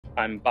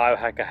I'm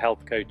biohacker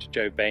health coach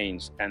Joe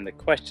Bains, and the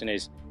question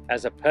is,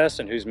 as a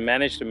person who's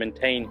managed to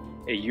maintain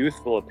a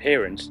youthful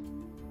appearance,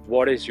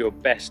 what is your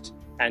best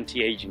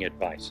anti-aging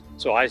advice?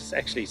 So I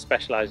actually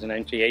specialize in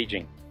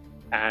anti-aging,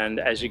 and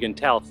as you can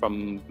tell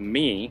from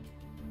me,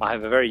 I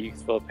have a very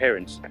youthful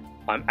appearance.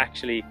 I'm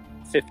actually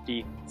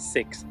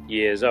 56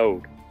 years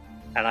old,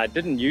 and I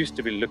didn't used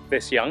to look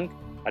this young.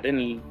 I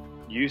didn't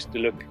used to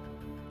look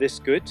this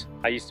good.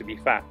 I used to be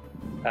fat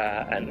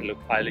and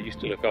I used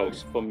to look old.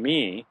 For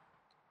me,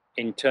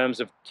 in terms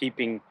of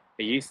keeping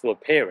a youthful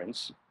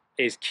appearance,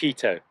 is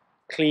keto,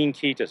 clean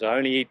keto. So I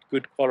only eat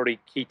good quality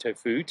keto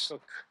foods.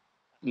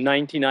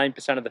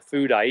 99% of the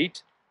food I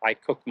eat, I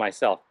cook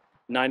myself.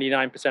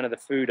 99% of the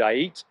food I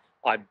eat,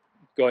 I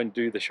go and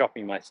do the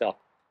shopping myself,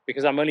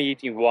 because I'm only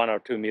eating 1 or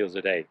 2 meals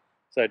a day.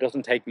 So it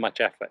doesn't take much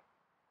effort,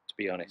 to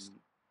be honest.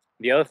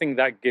 The other thing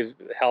that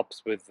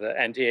helps with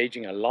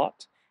anti-aging a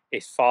lot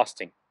is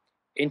fasting,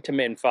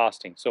 intermittent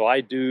fasting. So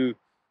I do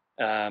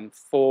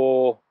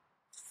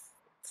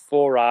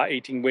 4-hour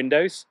eating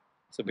windows.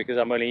 So because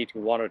I'm only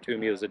eating 1 or 2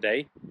 meals a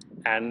day.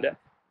 And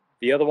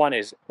the other one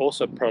is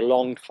also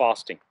prolonged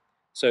fasting.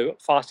 So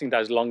fasting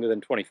that is longer than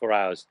 24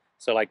 hours.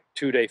 So like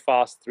 2-day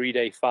fast,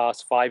 3-day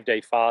fast,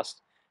 5-day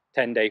fast,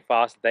 10-day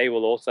fast, they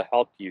will also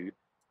help you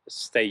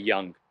stay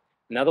young.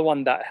 Another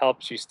one that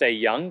helps you stay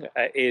young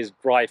is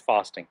dry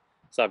fasting.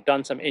 So I've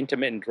done some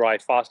intermittent dry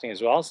fasting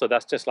as well. So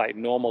that's just like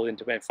normal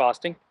intermittent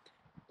fasting.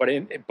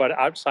 But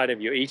outside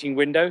of your eating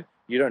window,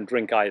 you don't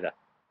drink either.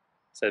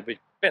 So it's a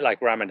bit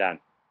like Ramadan,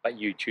 but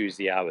you choose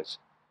the hours.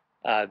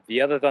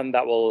 The other one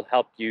that will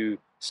help you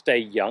stay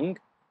young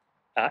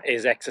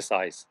is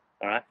exercise.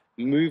 All right,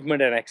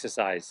 movement and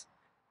exercise,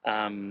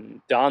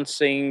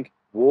 dancing,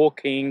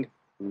 walking,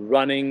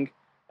 running,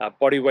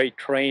 bodyweight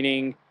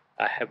training,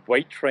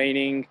 weight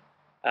training,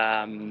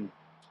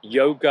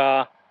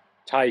 yoga,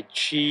 Tai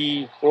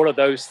Chi. All of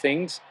those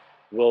things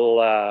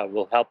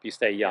will help you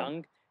stay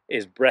young.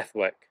 Is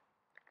breathwork.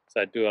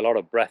 So I do a lot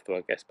of breath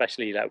work,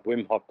 especially like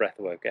Wim Hof breath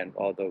work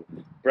or the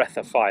breath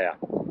of fire.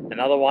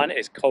 Another one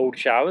is cold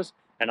showers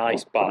and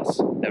ice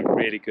baths. They're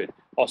really good.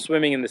 Or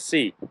swimming in the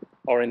sea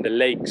or in the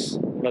lakes,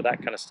 all of that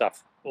kind of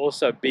stuff.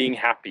 Also being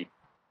happy,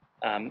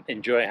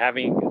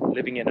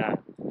 living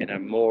in a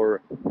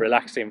more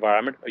relaxed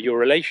environment. Your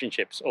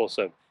relationships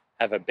also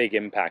have a big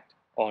impact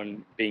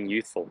on being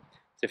youthful.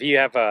 So if you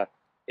have a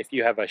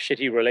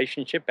shitty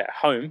relationship at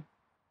home,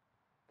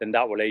 then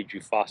that will age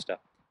you faster.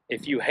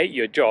 If you hate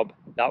your job,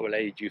 that will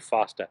age you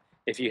faster.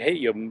 If you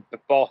hate your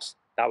boss,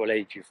 that will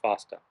age you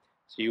faster.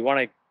 So you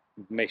want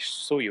to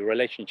sort your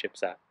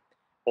relationships out.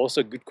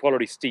 Also, good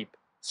quality sleep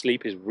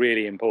is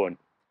really important.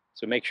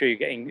 So make sure you're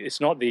getting,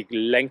 it's not the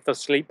length of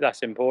sleep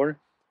that's important,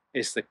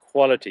 it's the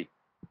quality.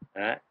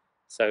 Right?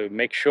 So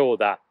make sure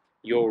that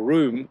your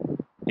room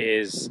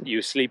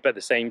you sleep at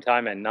the same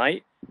time at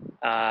night.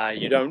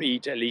 You don't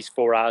eat at least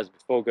 4 hours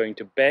before going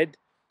to bed.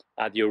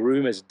 Your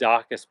room as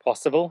dark as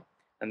possible,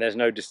 and there's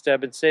no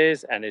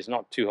disturbances, and it's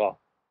not too hot.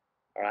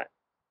 All right,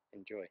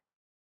 enjoy.